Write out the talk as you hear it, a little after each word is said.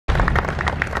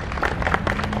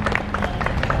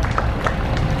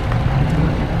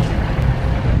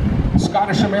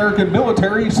Scottish American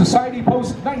Military Society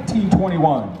Post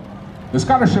 1921. The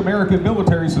Scottish American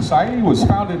Military Society was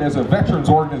founded as a veterans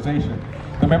organization.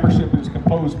 The membership is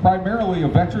composed primarily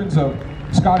of veterans of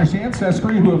Scottish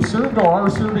ancestry who have served or are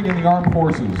serving in the armed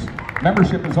forces.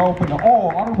 Membership is open to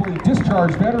all honorably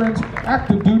discharged veterans,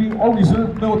 active duty or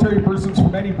reserve military persons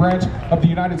from any branch of the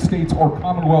United States or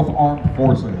Commonwealth Armed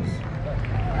Forces.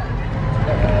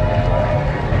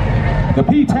 The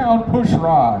P-Town Push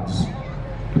Rods.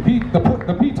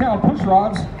 The P-Town Push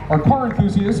Rods are car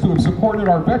enthusiasts who have supported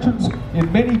our veterans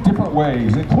in many different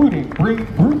ways, including bringing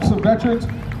groups of veterans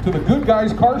to the Good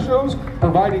Guys car shows,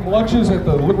 providing lunches at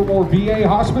the Livermore VA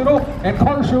hospital, and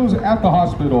car shows at the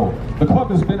hospital. The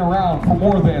club has been around for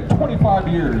more than 25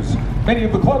 years. Many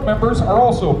of the club members are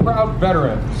also proud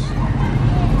veterans.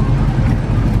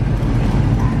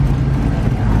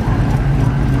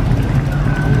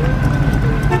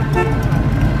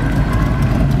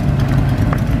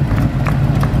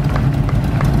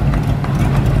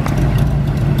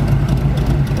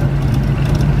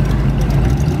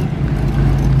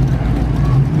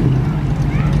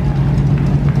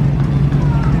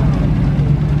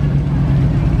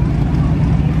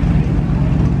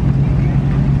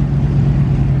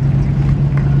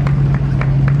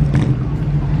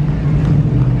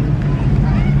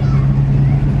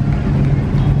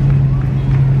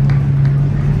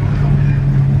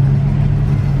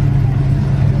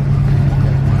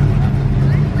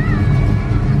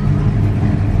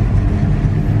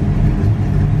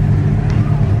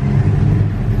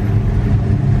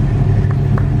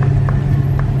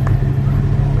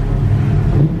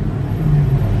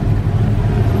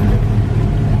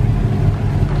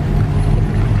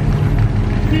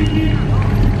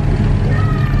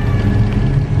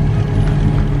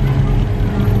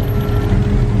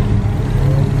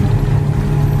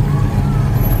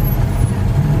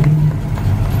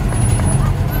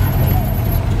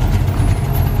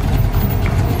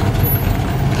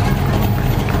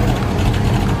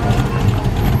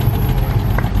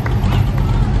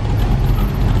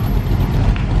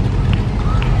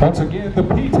 Once again, the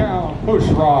P-Town Push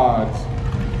Rods.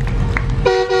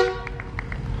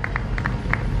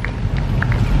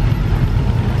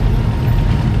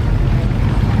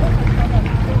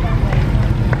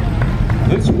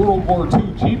 This World War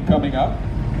II Jeep coming up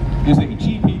is a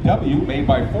GPW made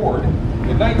by Ford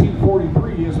in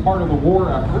 1943 as part of the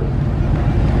war effort.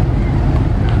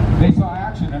 They saw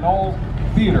action in all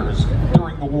theaters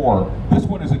during the war. This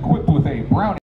one is equipped with a Browning